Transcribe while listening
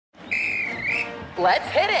Let's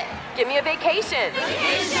hit it. Give me a vacation.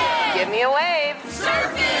 Vacation. Give me a wave.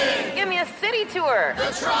 Surfing. Give me a city tour.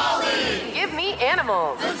 The trolley. Give me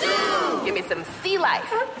animals. The zoo. Give me some sea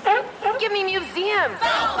life. Give me museums.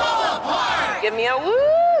 Balboa Park. Give me a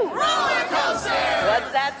woo. Roller coaster.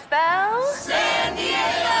 What's that spell? San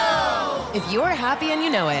Diego. If you're happy and you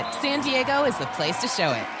know it, San Diego is the place to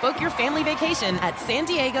show it. Book your family vacation at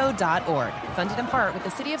sandiego.org. Funded in part with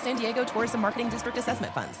the City of San Diego Tourism Marketing District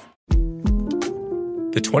Assessment Funds.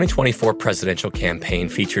 The 2024 presidential campaign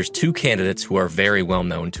features two candidates who are very well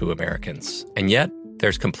known to Americans. And yet,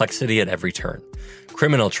 there's complexity at every turn.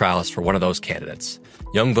 Criminal trials for one of those candidates.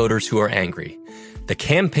 Young voters who are angry. The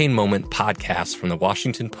Campaign Moment podcast from the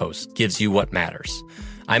Washington Post gives you what matters.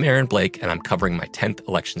 I'm Aaron Blake, and I'm covering my 10th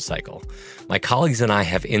election cycle. My colleagues and I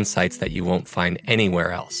have insights that you won't find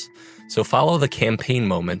anywhere else. So follow The Campaign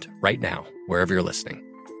Moment right now, wherever you're listening.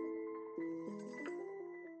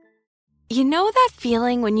 You know that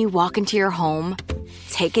feeling when you walk into your home,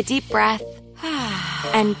 take a deep breath,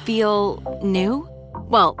 and feel new?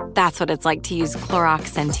 Well, that's what it's like to use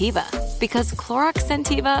Clorox Scentiva. Because Clorox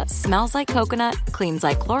Scentiva smells like coconut, cleans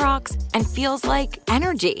like Clorox, and feels like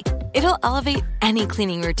energy. It'll elevate any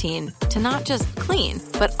cleaning routine to not just clean,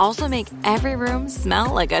 but also make every room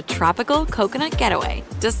smell like a tropical coconut getaway.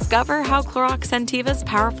 Discover how Clorox Scentiva's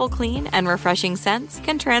powerful clean and refreshing scents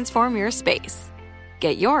can transform your space.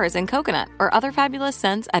 Get yours in coconut or other fabulous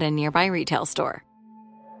scents at a nearby retail store.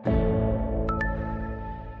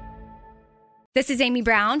 This is Amy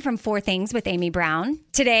Brown from 4 Things with Amy Brown.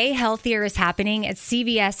 Today, Healthier is happening at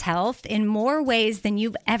CVS Health in more ways than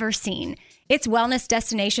you've ever seen. It's wellness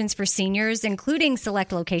destinations for seniors, including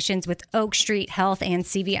select locations with Oak Street Health and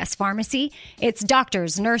CVS Pharmacy. It's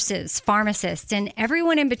doctors, nurses, pharmacists, and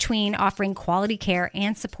everyone in between offering quality care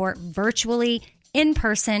and support virtually, in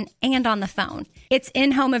person, and on the phone. It's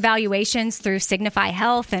in-home evaluations through Signify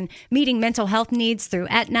Health and meeting mental health needs through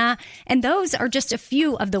Aetna. And those are just a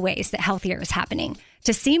few of the ways that Healthier is happening.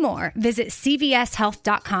 To see more, visit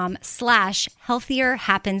cvshealth.com/healthier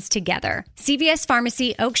happens together. CVS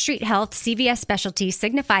Pharmacy, Oak Street Health, CVS Specialty,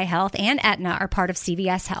 Signify Health, and Aetna are part of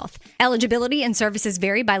CVS Health. Eligibility and services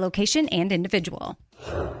vary by location and individual.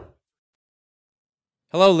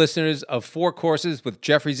 Hello, listeners of 4 Courses with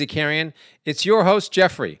Jeffrey Zakarian. It's your host,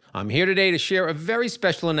 Jeffrey. I'm here today to share a very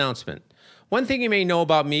special announcement. One thing you may know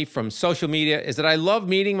about me from social media is that I love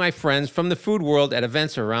meeting my friends from the food world at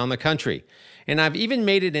events around the country. And I've even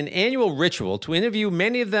made it an annual ritual to interview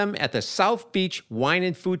many of them at the South Beach Wine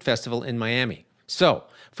and Food Festival in Miami. So,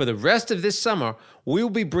 for the rest of this summer, we will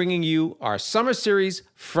be bringing you our summer series,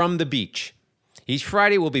 From the Beach. Each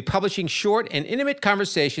Friday, we'll be publishing short and intimate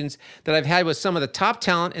conversations that I've had with some of the top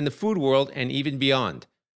talent in the food world and even beyond.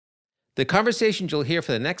 The conversations you'll hear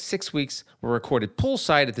for the next 6 weeks were recorded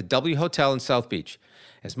poolside at the W Hotel in South Beach,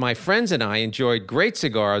 as my friends and I enjoyed great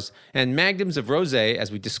cigars and magnums of rosé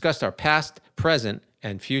as we discussed our past, present,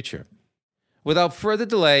 and future. Without further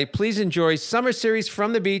delay, please enjoy Summer Series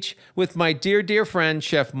From the Beach with my dear, dear friend,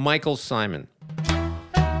 Chef Michael Symon.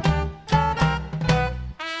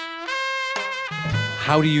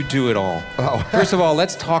 How do you do it all? First of all,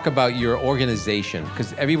 let's talk about your organization,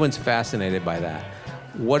 because everyone's fascinated by that.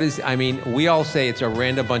 We all say it's a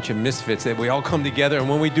random bunch of misfits that we all come together, and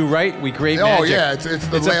when we do right, we create magic. Oh, yeah, it's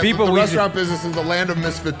the restaurant business is the land of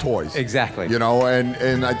misfit toys. Exactly. You know,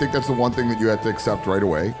 and I think that's the one thing that you have to accept right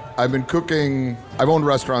away. I've owned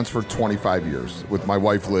restaurants for 25 years with my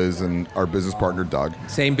wife, Liz, and our business partner, Doug.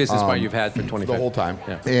 Same business partner you've had for 25 the whole time.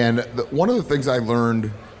 Yeah. And one of the things I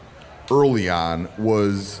learned early on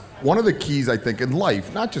was one of the keys, I think, in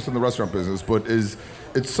life, not just in the restaurant business, but is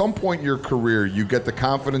at some point in your career, you get the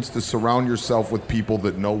confidence to surround yourself with people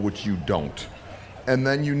that know what you don't. And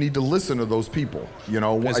then you need to listen to those people. You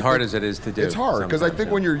know, as hard as it is to do. It's hard, because I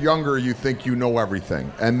think when you're younger, you think you know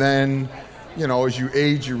everything. And then, you know, as you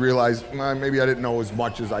age, you realize, maybe I didn't know as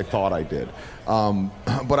much as I thought I did.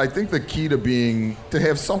 But I think the key to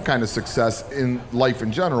have some kind of success in life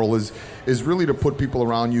in general is really to put people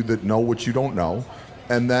around you that know what you don't know,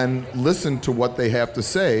 and then listen to what they have to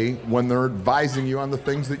say when they're advising you on the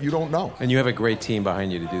things that you don't know. And you have a great team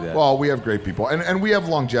behind you to do that. Well, we have great people. And we have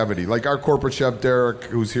longevity. Like our corporate chef, Derek,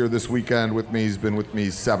 who's here this weekend with me, he's been with me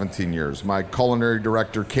 17 years. My culinary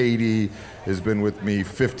director, Katie, has been with me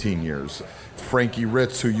 15 years. Frankie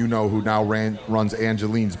Ritz, who now runs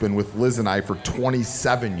Angeline's, been with Liz and I for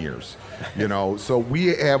 27 years. You know, so we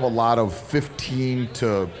have a lot of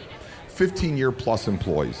 15-year plus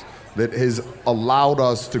employees that has allowed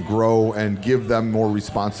us to grow and give them more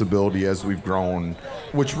responsibility as we've grown,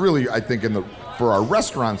 which really, I think, for our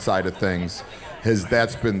restaurant side of things,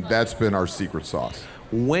 that's been our secret sauce.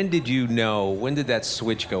 When did you know, when did that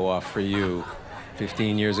switch go off for you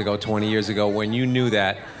 15 years ago, 20 years ago, when you knew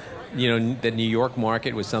that, that New York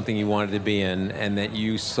market was something you wanted to be in, and that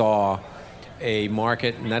you saw a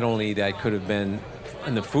market not only that could have been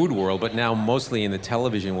in the food world, but now mostly in the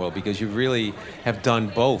television world, because you really have done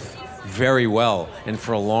both very well and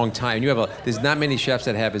for a long time. There's not many chefs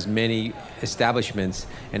that have as many establishments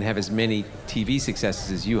and have as many TV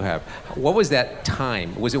successes as you have. What was that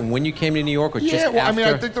time? Was it when you came to New York, or just after? I mean,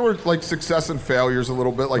 I think there were like success and failures a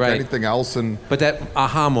little bit, like anything else. But that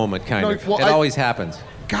aha moment it always happens.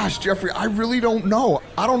 Gosh, Jeffrey, I really don't know.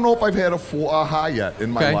 I don't know if I've had a full aha yet in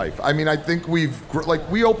my life. I mean, I think we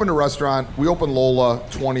opened a restaurant. We opened Lola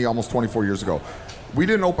almost 24 years ago. We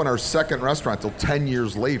didn't open our second restaurant until 10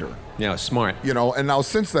 years later. Yeah, smart. And now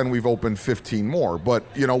since then we've opened 15 more. But,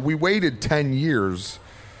 we waited 10 years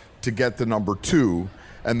to get to number 2,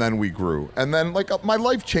 and then we grew. And then, my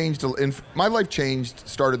life changed.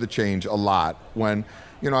 Started to change a lot when,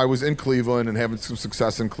 I was in Cleveland and having some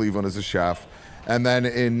success in Cleveland as a chef. And then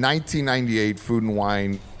in 1998, Food and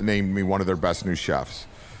Wine named me one of their best new chefs,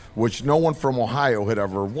 which no one from Ohio had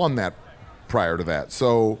ever won that prior to that.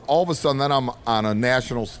 So all of a sudden, then I'm on a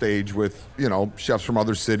national stage with, chefs from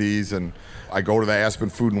other cities, and I go to the Aspen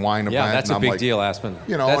Food and Wine event. Yeah, that's and a big deal, Aspen.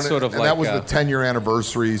 That's that was the 10-year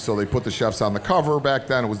anniversary, so they put the chefs on the cover back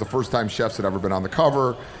then. It was the first time chefs had ever been on the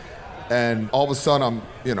cover. And all of a sudden,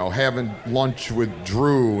 I'm, having lunch with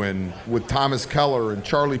Drew and with Thomas Keller and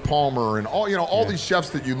Charlie Palmer and all these chefs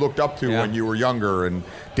that you looked up to when you were younger, and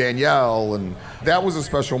Danielle, and that was a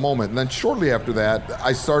special moment. And then shortly after that,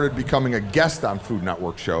 I started becoming a guest on Food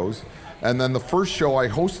Network shows. And then the first show I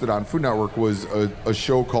hosted on Food Network was a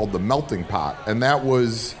show called The Melting Pot. And that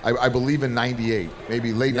was, I believe, in 98,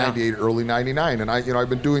 maybe late 98, early 99. And I've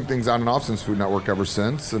been doing things on and off since Food Network ever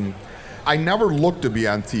since. And I never looked to be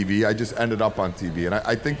on TV. I just ended up on TV, and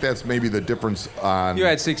I think that's maybe the difference. You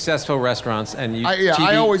had successful restaurants, and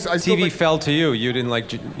TV fell to you. You didn't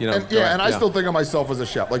I still think of myself as a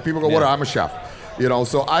chef. Like, people go, "What? I'm a chef."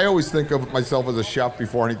 So I always think of myself as a chef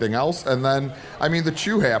before anything else. And then, the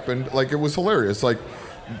Chew happened. It was hilarious.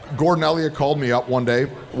 Gordon Elliott called me up one day.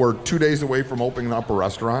 We're 2 days away from opening up a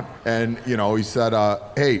restaurant, and he said,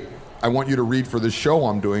 "Hey, I want you to read for this show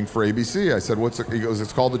I'm doing for ABC." I said, "What's it?" He goes,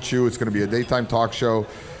 "It's called The Chew. It's going to be a daytime talk show.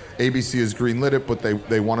 ABC has greenlit it, but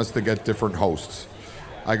they want us to get different hosts."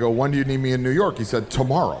 I go, "When do you need me in New York?" He said,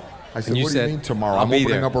 "Tomorrow." I said, "What do you mean tomorrow? I'm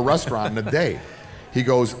opening up a restaurant in a day." He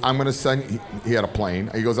goes, "I'm going to send," he had a plane.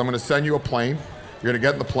 He goes, "I'm going to send you a plane. You're going to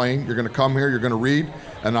get in the plane. You're going to come here. You're going to read,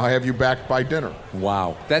 and I'll have you back by dinner."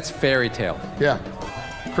 Wow. That's fairy tale. Yeah.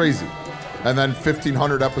 Crazy. And then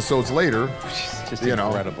 1,500 episodes later, just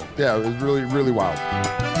incredible. Yeah, it was really, really wild.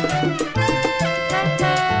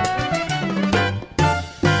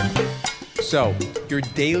 So, your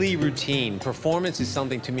daily routine. Performance is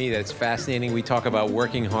something to me that's fascinating. We talk about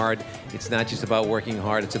working hard. It's not just about working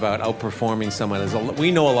hard, it's about outperforming someone.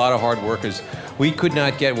 We know a lot of hard workers. We could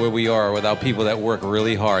not get where we are without people that work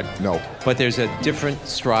really hard. No. But there's a different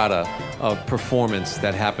strata of performance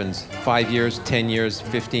that happens 5 years, 10 years,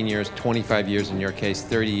 15 years, 25 years in your case,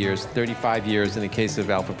 30 years, 35 years in the case of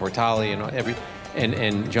Alfred Portali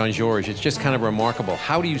and Jean Georges. It's just kind of remarkable.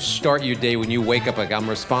 How do you start your day when you wake up I'm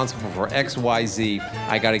responsible for X, Y, Z,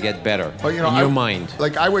 I got to get better in your mind?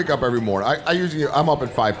 I wake up every morning. I'm up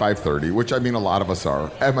at 5:30, which a lot of us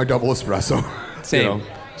are. I have my double espresso. Same.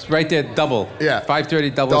 It's right there, double. Yeah.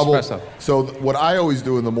 5:30 double espresso. So what I always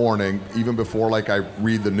do in the morning, even before I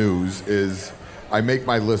read the news, is I make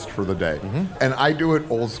my list for the day. Mm-hmm. And I do it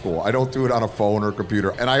old school. I don't do it on a phone or computer.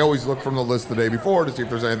 And I always look from the list the day before to see if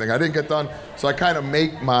there's anything I didn't get done. So I kind of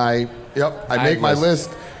make my list.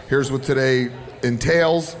 Here's what today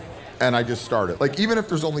entails. And I just start it. Even if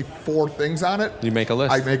there's only 4 things on it, you make a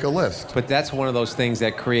list. I make a list. But that's one of those things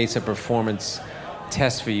that creates a performance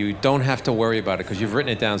test for you. You don't have to worry about it because you've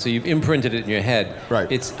written it down. So you've imprinted it in your head.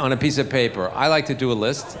 Right. It's on a piece of paper. I like to do a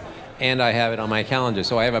list, and I have it on my calendar.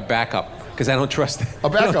 So I have a backup. Because I don't trust a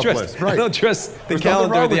backup list, right? I don't trust the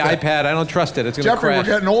calendar or the iPad. I don't trust it. It's going to crash.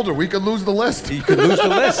 Jeffrey, we're getting older. We could lose the list. You could lose the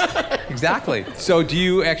list. Exactly. So do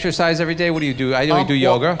you exercise every day? What do you do? I know you do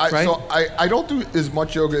yoga, right? So I don't do as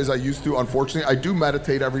much yoga as I used to, unfortunately. I do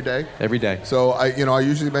meditate every day. Every day. So I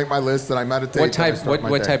usually make my list and I meditate.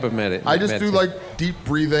 What type of meditation? I just do deep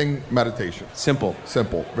breathing meditation. Simple.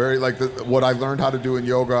 Very what I learned how to do in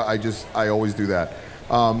yoga. I always do that.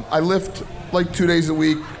 I lift 2 days a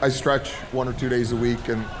week. I stretch 1 or 2 days a week,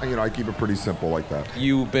 and I keep it pretty simple like that.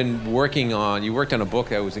 You worked on a book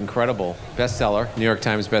that was incredible, bestseller, New York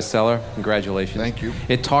Times bestseller. Congratulations. Thank you.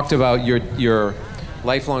 It talked about your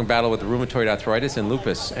lifelong battle with rheumatoid arthritis and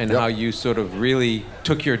lupus, and Yep. how you sort of really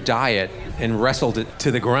took your diet and wrestled it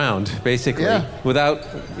to the ground, basically. Yeah.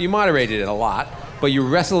 You moderated it a lot, but you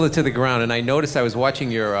wrestled it to the ground. And I noticed I was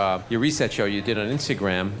watching your reset show you did on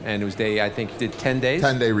Instagram, and it was I think you did 10 days?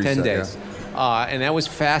 10-day reset, 10 days. And that was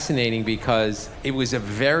fascinating because it was a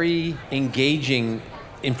very engaging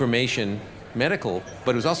information, medical,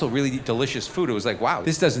 but it was also really delicious food. It was like, wow,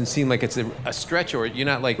 this doesn't seem like it's a stretch, or you're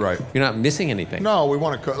not you're not missing anything. No, we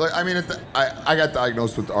want to cook. Like, I mean, I got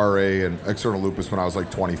diagnosed with RA and external lupus when I was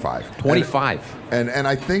like 25. 25. And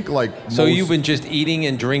I think like So you've been just eating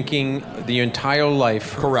and drinking the entire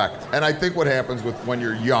life. Correct. And I think what happens when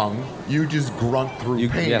you're young, you just grunt through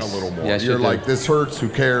pain a little more. Yes, you're you like, do. this hurts, who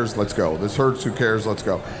cares, let's go. This hurts, who cares, let's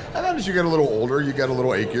go. And then as you get a little older, you get a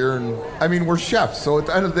little achier. And I mean, we're chefs. So at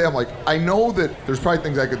the end of the day, I'm like, I know that there's probably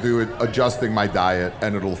things I could do at adjusting my diet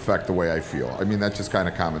and it'll affect the way I feel. I mean, that's just kind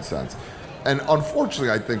of common sense. And unfortunately,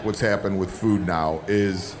 I think what's happened with food now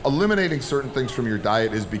is eliminating certain things from your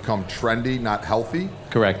diet has become trendy, not healthy.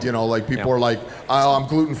 Correct. You know, like people are like, oh, I'm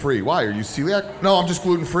gluten-free. Why? Are you celiac? No, I'm just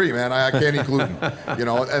gluten-free, man. I can't eat gluten. You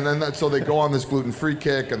know, and then so they go on this gluten-free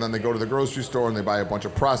kick, and then they go to the grocery store and they buy a bunch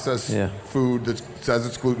of processed food that says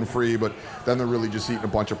it's gluten-free, but then they're really just eating a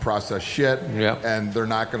bunch of processed shit, and they're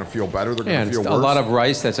not going to feel better. They're going to feel worse. A lot of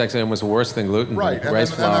rice that's actually almost worse than gluten. Right. Rice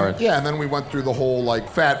flour. And then we went through the whole like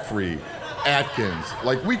fat-free. Atkins.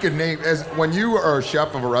 Like we could name, when you are a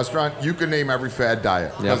chef of a restaurant, you can name every fad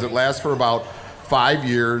diet because it lasts for about 5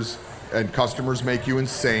 years and customers make you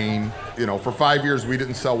insane. You know, for 5 years we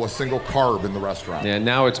didn't sell a single carb in the restaurant. Yeah,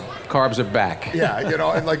 now it's carbs are back. Yeah, you know,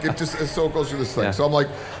 and like it so goes through this thing. Yeah. So I'm like,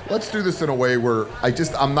 let's do this in a way where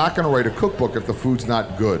I'm not going to write a cookbook if the food's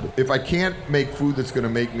not good. If I can't make food that's going to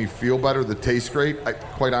make me feel better, that tastes great,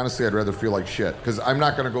 quite honestly, I'd rather feel like shit because I'm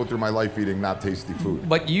not going to go through my life eating not tasty food.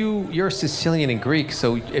 But you're Sicilian and Greek,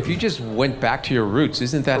 so if you just went back to your roots,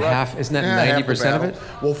 isn't that Correct. Isn't that 90% of it?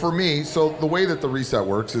 Well, for me, so the way that the reset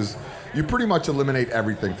works is you pretty much eliminate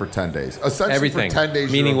everything for 10 days. Essentially Everything. for 10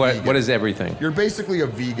 days, Meaning you're a what? vegan. What is everything? You're basically a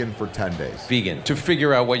vegan for 10 days. Vegan. To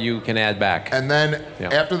figure out what you can add back. And then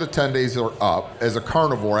after the 10 days are up, as a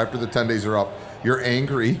carnivore, after the 10 days are up, you're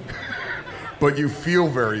angry, but you feel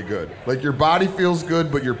very good. Like your body feels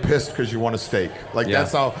good, but you're pissed because you want a steak. Like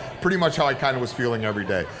that's pretty much how I kind of was feeling every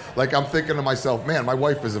day. Like I'm thinking to myself, man, my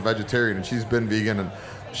wife is a vegetarian and she's been vegan and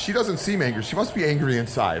she doesn't seem angry. She must be angry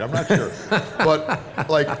inside. I'm not sure. But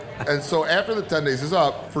and so after the 10 days is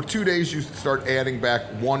up, for 2 days you start adding back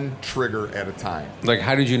one trigger at a time. Like,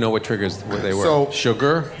 how did you know what triggers they were? So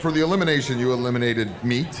sugar? For the elimination, you eliminated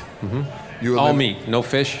meat. Mm-hmm. All meat, no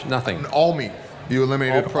fish, nothing. All meat. You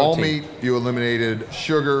eliminated all protein. meat. You eliminated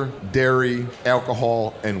sugar, dairy,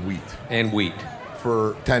 alcohol, and wheat. And wheat.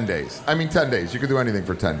 For 10 days. I mean, 10 days. You can do anything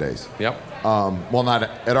for 10 days. Yep. Well, not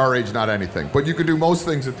at our age, not anything. But you can do most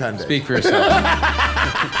things at 10 days. Speak for yourself.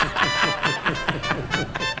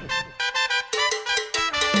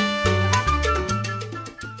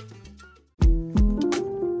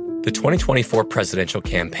 The 2024 presidential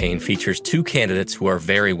campaign features two candidates who are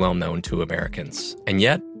very well known to Americans. And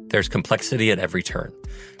yet, there's complexity at every turn.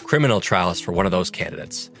 Criminal trials for one of those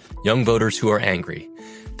candidates. Young voters who are angry.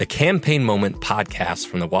 The Campaign Moment podcast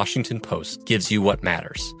from the Washington Post gives you what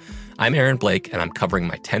matters. I'm Aaron Blake, and I'm covering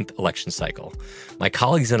my 10th election cycle. My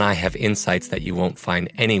colleagues and I have insights that you won't find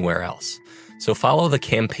anywhere else. So follow The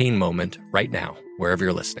Campaign Moment right now, wherever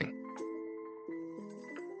you're listening.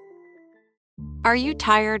 Are you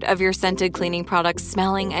tired of your scented cleaning products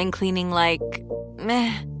smelling and cleaning like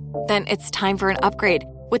meh? Then it's time for an upgrade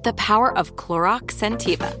with the power of Clorox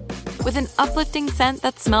Scentiva. With an uplifting scent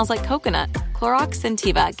that smells like coconut, Clorox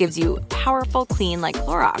Scentiva gives you powerful clean like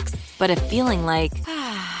Clorox, but a feeling like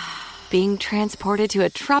being transported to a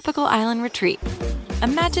tropical island retreat.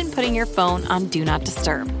 Imagine putting your phone on Do Not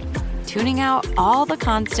Disturb, tuning out all the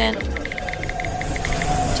constant,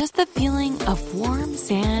 just the feeling of warm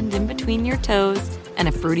sand in between your toes and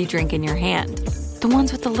a fruity drink in your hand. The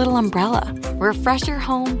ones with the little umbrella. Refresh your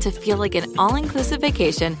home to feel like an all-inclusive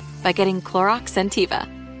vacation by getting Clorox Scentiva.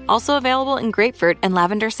 Also available in grapefruit and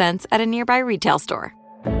lavender scents at a nearby retail store.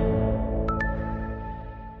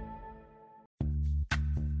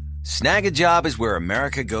 Snag a Job is where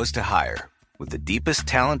America goes to hire, with the deepest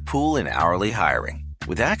talent pool in hourly hiring.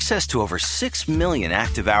 With access to over 6 million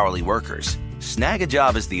active hourly workers, Snag a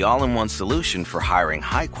Job is the all-in-one solution for hiring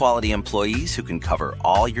high-quality employees who can cover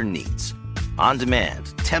all your needs. On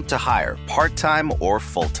demand, temp to hire, part-time or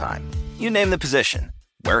full-time. You name the position.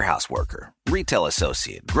 Warehouse worker, retail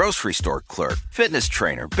associate, grocery store clerk, fitness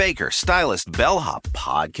trainer, baker, stylist, bellhop,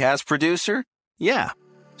 podcast producer. Yeah,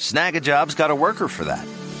 Snag a Job's got a worker for that.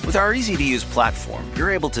 With our easy-to-use platform,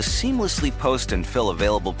 you're able to seamlessly post and fill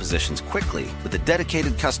available positions quickly with a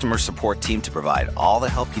dedicated customer support team to provide all the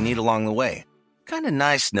help you need along the way. Kind of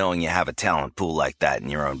nice knowing you have a talent pool like that in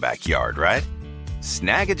your own backyard, right?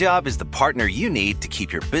 Snagajob is the partner you need to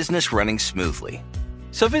keep your business running smoothly.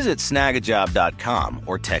 So visit snagajob.com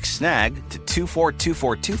or text snag to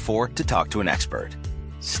 242424 to talk to an expert.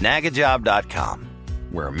 Snagajob.com,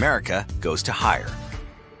 where America goes to hire.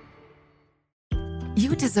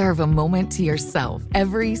 You deserve a moment to yourself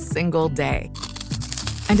every single day.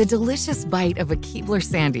 And a delicious bite of a Keebler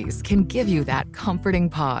Sandies can give you that comforting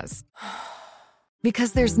pause.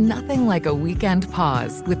 Because there's nothing like a weekend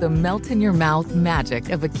pause with the melt-in-your-mouth magic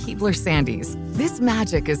of a Keebler Sandies. This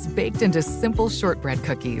magic is baked into simple shortbread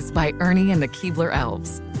cookies by Ernie and the Keebler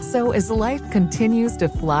Elves. So as life continues to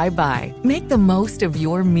fly by, make the most of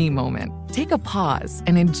your me moment. Take a pause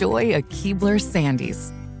and enjoy a Keebler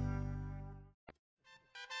Sandies.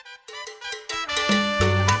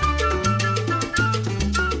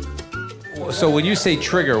 So when you say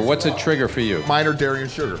trigger, what's a trigger for you? Mine are dairy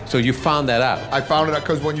and sugar. So you found that out? I found it out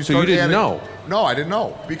because when you So started you didn't adding, know? No, I didn't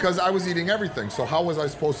know because I was eating everything. So how was I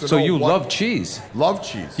supposed to know? So you what? love cheese? Love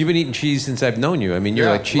cheese. You've been eating cheese since I've known you. I mean, you're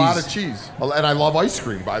like cheese. a lot of cheese. And I love ice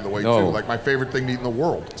cream, by the way, too. Like my favorite thing to eat in the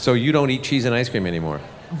world. So you don't eat cheese and ice cream anymore?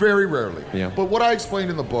 Very rarely. Yeah. But what I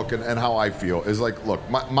explained in the book and how I feel is like, look,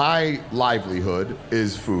 my livelihood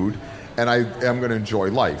is food, and I am going to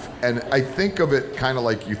enjoy life. And I think of it kind of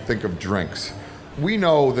like you think of drinks. We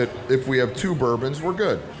know that if we have 2 bourbons, we're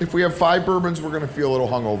good. If we have 5 bourbons, we're going to feel a little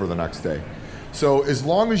hungover the next day. So as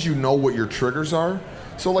long as you know what your triggers are,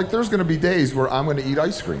 so like there's going to be days where I'm going to eat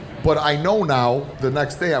ice cream, but I know now the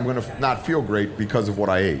next day I'm going to not feel great because of what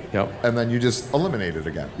I ate. Yep. And then you just eliminate it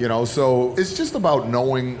again. You know, so it's just about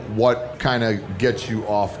knowing what kind of gets you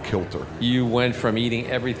off kilter. You went from eating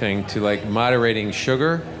everything to like moderating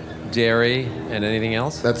sugar, dairy, and anything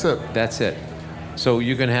else? That's it. That's it. So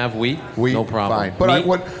you can have wheat, no problem.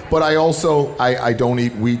 Fine. But I also don't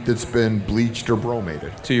eat wheat that's been bleached or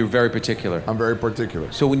bromated. So you're very particular. I'm very particular.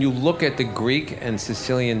 So when you look at the Greek and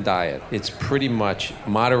Sicilian diet, it's pretty much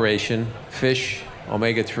moderation, fish,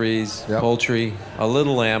 omega-3s, poultry, a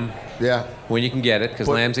little lamb. Yeah. When you can get it, because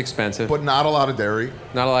lamb's expensive. But not a lot of dairy.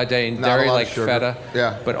 Not a lot of dairy. Dairy like feta.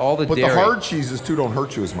 Yeah. But all the dairy. But the hard cheeses, too, don't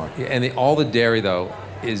hurt you as much. And all the dairy, though,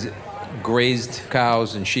 is grazed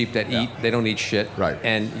cows and sheep that eat. They don't eat shit. Right.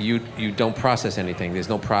 And you don't process anything. There's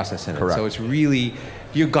no process in it. Correct. So it's really,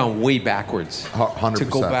 you've gone way backwards 100%. to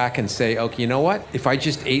go back and say, okay, you know what? If I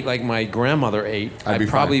just ate like my grandmother ate, I'd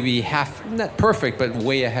probably be half, not perfect, but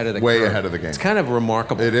way ahead of the Way curve. ahead of the game. It's kind of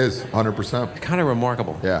remarkable. It is, 100%. Kind of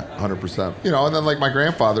remarkable. Yeah, 100%. You know, and then like my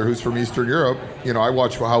grandfather, who's from Eastern Europe, you know, I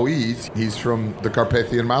watch how he eats. He's from the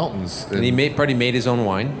Carpathian Mountains. And he probably made his own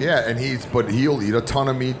wine. Yeah, and but he'll eat a ton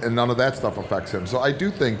of meat, and none of that stuff affects him. So I do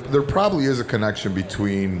think there probably is a connection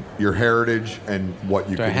between your heritage and what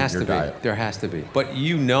you can eat in your diet. There has to be. But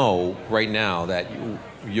you know right now that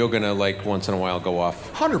you're going to, like, once in a while go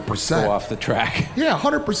off. 100%. Go off the track. Yeah,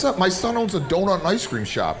 100%. My son owns a donut and ice cream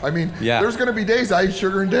shop. I mean, there's going to be days I eat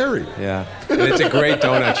sugar and dairy. Yeah. And it's a great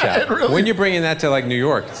donut shop. Really, when you're bringing that to, like, New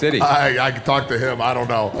York City? I can talk to him. I don't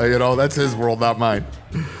know. You know, that's his world, not mine.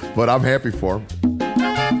 But I'm happy for him.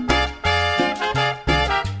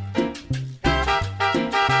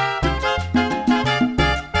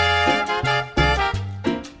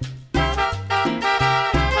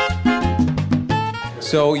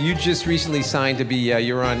 So you just recently signed to be,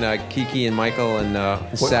 you're on Kiki and Michael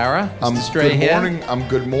and Sarah? I'm Strahan? I'm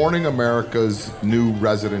Good Morning America's new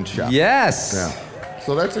resident chef. Yes. Yeah.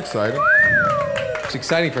 So that's exciting. It's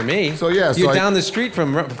exciting for me. So yeah, you're down the street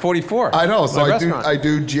from 44. I know. So restaurant. I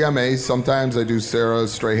do GMA sometimes. I do Sarah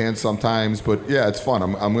Strahan sometimes. But yeah, it's fun.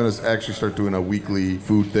 I'm going to actually start doing a weekly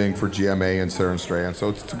food thing for GMA and Sarah and Strahan. So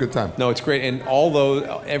it's a good time. No, it's great. And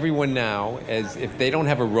although everyone now, as if they don't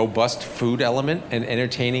have a robust food element and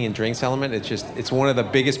entertaining and drinks element, it's one of the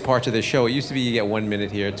biggest parts of the show. It used to be you get 1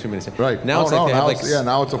 minute here, 2 minutes. Right. Now it's like they have like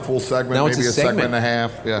now it's a full segment. Now maybe it's a segment and a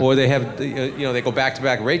half. Yeah. Or they have they go back to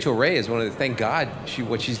back. Rachel Ray is one of the. Thank God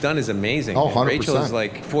what she's done is amazing. Oh, 100%. Rachel is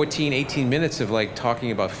like 14, 18 minutes of like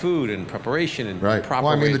talking about food and preparation and proper. Well,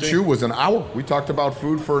 I mean, way the Chew was an hour. We talked about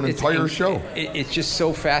food for an entire show. It's just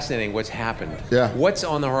so fascinating what's happened. Yeah. What's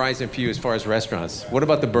on the horizon for you as far as restaurants? What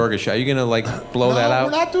about the burger shop? Are you gonna like blow that out?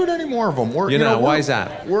 We're not doing any more of them. Why is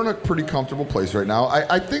that? We're in a pretty comfortable place right now.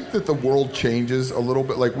 I think that the world changes a little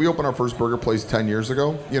bit. Like we opened our first burger place 10 years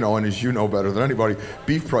ago, and as you know better than anybody,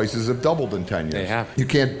 beef prices have doubled in 10 years. They have. You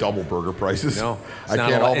can't double burger prices. No. I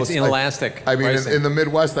can't it's inelastic. I mean, pricing. in the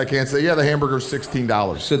Midwest, I can't say, yeah, the hamburger's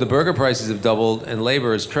 $16. So the burger prices have doubled and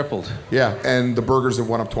labor has tripled. Yeah, and the burgers have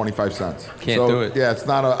went up 25 cents. Can't do it. Yeah, it's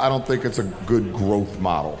not I don't think it's a good growth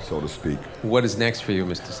model, so to speak. What is next for you,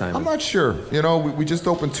 Mr. Simon? I'm not sure. You know, we just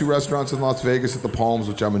opened 2 restaurants in Las Vegas at the Palms,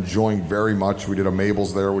 which I'm enjoying very much. We did a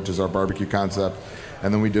Mabel's there, which is our barbecue concept.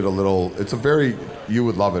 And then we did you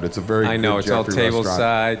would love it. It's a very I know, good it's Jeffrey all table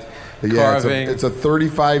restaurant. side, Yeah, carving. it's a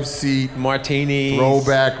 35-seat martinis.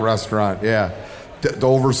 throwback restaurant, yeah.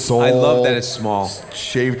 Dover sole. I love that it's small.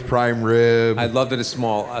 Shaved prime rib. I love that it's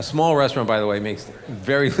small. A small restaurant, by the way, makes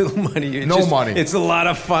very little money. Money. It's a lot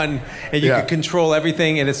of fun, and you Yeah. can control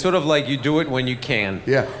everything, and it's sort of like you do it when you can.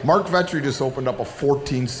 Yeah, Mark Vetri just opened up a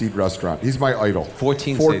 14-seat restaurant. He's my idol.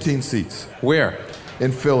 14 seats. Where?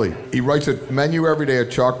 In Philly. He writes a menu every day, a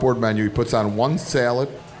chalkboard menu. He puts on 1 salad,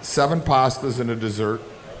 7 pastas, and a dessert.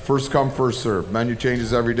 First come, first serve. Menu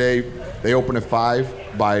changes every day. They open at 5.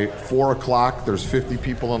 By 4 o'clock, there's 50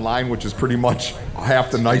 people in line, which is pretty much half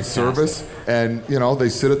the night service. And, you know, they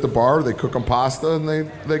sit at the bar, they cook them pasta, and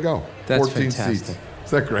they go. That's 14 fantastic. seats.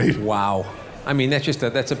 Is that great? Wow. I mean,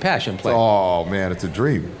 that's a passion play. Oh, man, it's a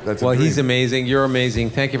dream. Well, he's amazing. You're amazing.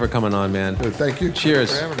 Thank you for coming on, man. Thank you.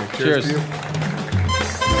 Cheers. Thanks for having me. Cheers. To you.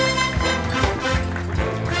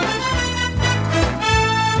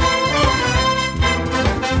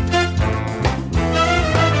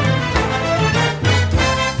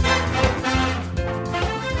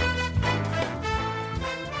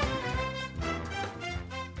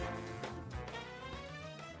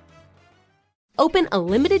 Open a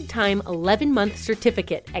limited-time 11-month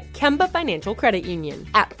certificate at Kemba Financial Credit Union.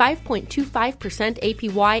 At 5.25%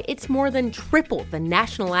 APY, it's more than triple the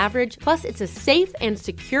national average, plus it's a safe and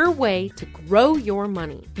secure way to grow your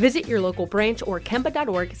money. Visit your local branch or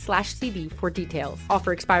kemba.org/cd for details.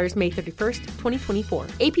 Offer expires May 31st, 2024.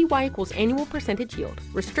 APY equals annual percentage yield.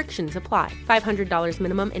 Restrictions apply. $500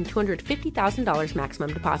 minimum and $250,000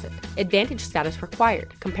 maximum deposit. Advantage status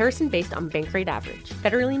required. Comparison based on bank rate average.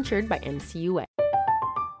 Federally insured by NCUA.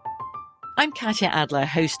 I'm Katya Adler,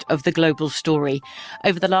 host of The Global Story.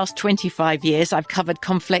 Over the last 25 years, I've covered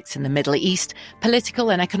conflicts in the Middle East, political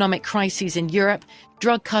and economic crises in Europe,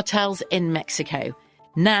 drug cartels in Mexico.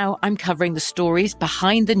 Now I'm covering the stories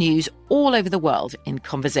behind the news all over the world in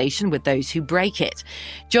conversation with those who break it.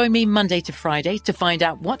 Join me Monday to Friday to find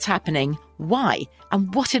out what's happening, why,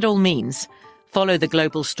 and what it all means. Follow The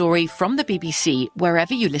Global Story from the BBC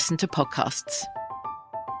wherever you listen to podcasts.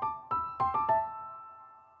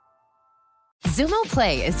 Xumo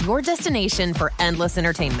Play is your destination for endless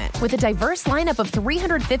entertainment. With a diverse lineup of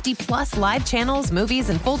 350-plus live channels, movies,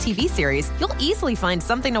 and full TV series, you'll easily find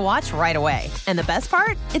something to watch right away. And the best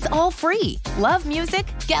part? It's all free. Love music?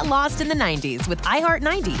 Get lost in the 90s with iHeart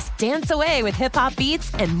 90s. Dance away with hip-hop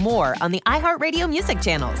beats and more on the iHeartRadio music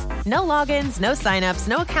channels. No logins, no signups,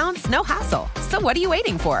 no accounts, no hassle. So what are you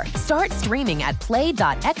waiting for? Start streaming at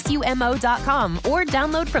play.xumo.com or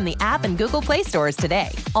download from the app and Google Play stores today.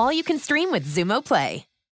 All you can stream with Xumo Play.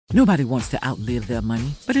 Nobody wants to outlive their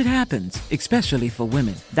money, but it happens, especially for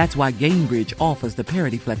women. That's why Gainbridge offers the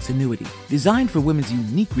Parity Flex annuity, designed for women's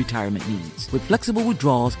unique retirement needs. With flexible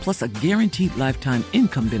withdrawals plus a guaranteed lifetime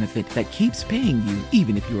income benefit that keeps paying you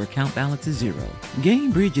even if your account balance is zero.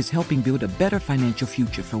 Gainbridge is helping build a better financial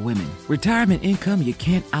future for women. Retirement income you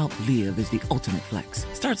can't outlive is the ultimate flex.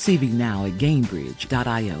 Start saving now at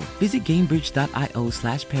Gainbridge.io. Visit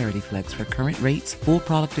Gainbridge.io/ParityFlex for current rates, full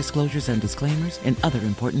product disclosures and disclaimers, and other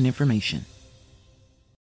important information.